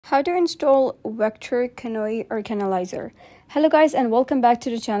How to install Vector CANoe or CANalyzer. Hello guys, and welcome back to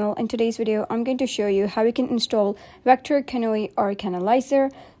the channel. In today's video, I'm going to show you how you can install Vector CANoe or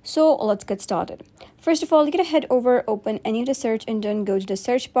CANalyzer. So let's get started. First of all, you're going to head over, open any of the search engine, go to the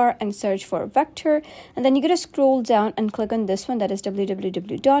search bar and search for Vector. And then you're going to scroll down and click on this one, that is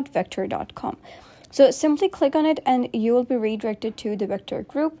www.vector.com. So simply click on it and you will be redirected to the Vector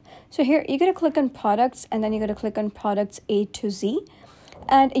group. So here you're going to click on products and then you're going to click on products A to Z.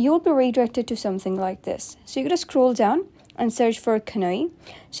 And you will be redirected to something like this. So you're going to scroll down and search for CANoe.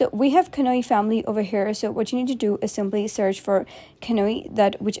 So we have CANoe family over here. So what you need to do is simply search for CANoe,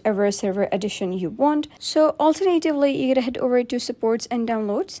 that whichever server edition you want. So alternatively, you're going to head over to supports and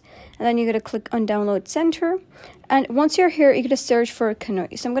downloads. And then you're going to click on download center. And once you're here, you're going to search for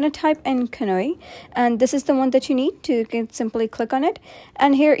CANoe. So I'm going to type in CANoe, and this is the one that you need to simply click on it.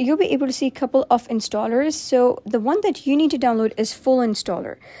 And here you'll be able to see a couple of installers. So the one that you need to download is full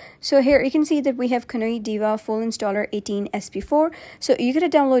installer. So here you can see that we have CANoe Diva full installer 18 SP4. So you're going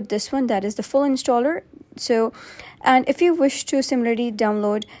to download this one, that is the full installer. So, and if you wish to similarly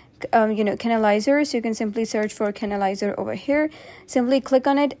download CANalyzer, so you can simply search for CANalyzer over here. Simply click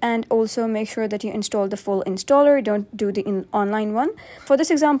on it and also make sure that you install the full installer. Don't do the online one. For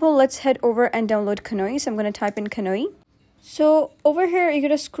this example, let's head over and download CANoe. So I'm going to type in CANoe. So over here, you're going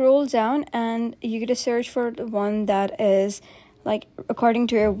to scroll down and you're going to search for the one that is like according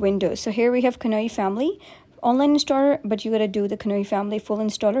to your Windows. So here we have CANoe family online installer, but you got to do the CANoe family full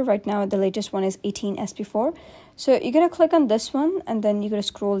installer. Right now the latest one is 18 SP4. So you're going to click on this one and then you're going to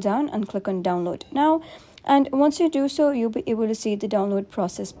scroll down and click on download now. And once you do so, you'll be able to see the download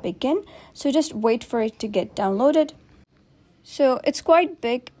process begin. So just wait for it to get downloaded. So it's quite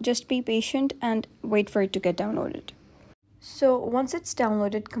big, just be patient and wait for it to get downloaded. So once it's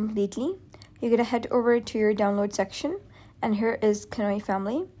downloaded completely, you're going to head over to your download section. And here is CANoe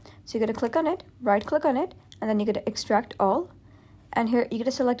family. So you're going to click on it, right click on it, and then you're going to extract all. And here you're going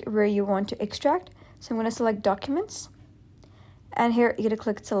to select where you want to extract. So I'm going to select documents. And here you're going to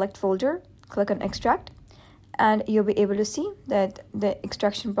click select folder, click on extract. And you'll be able to see that the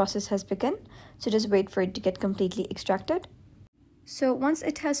extraction process has begun. So just wait for it to get completely extracted. So once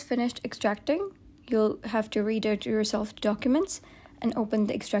it has finished extracting, you'll have to redirect yourself to documents and open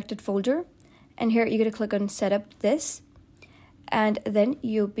the extracted folder. And here you're going to click on setup this. And then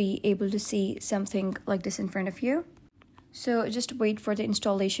you'll be able to see something like this in front of you. So just wait for the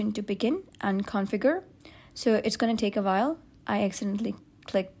installation to begin and configure. So it's going to take a while. I accidentally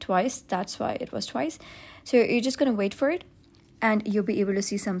clicked twice. That's why it was twice. So you're just going to wait for it and you'll be able to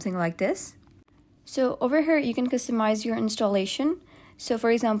see something like this. So over here, you can customize your installation. So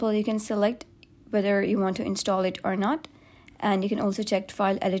for example, you can select whether you want to install it or not. And you can also check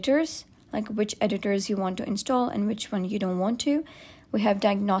file editors, like which editors you want to install and which one you don't want to. We have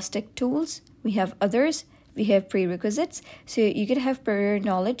diagnostic tools, we have others, we have prerequisites. So you could have prior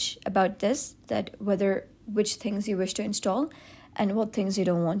knowledge about this, that which things you wish to install and what things you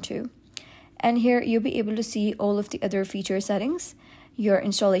don't want to. And here you'll be able to see all of the other feature settings, your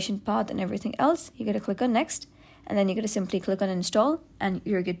installation path and everything else. You're going to click on next and then you're going to simply click on install and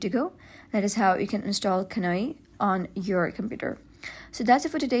you're good to go. That is how you can install CANoe on your computer. So that's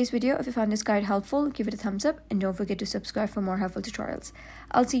it for today's video. If you found this guide helpful, give it a thumbs up and don't forget to subscribe for more helpful tutorials.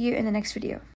 I'll see you in the next video.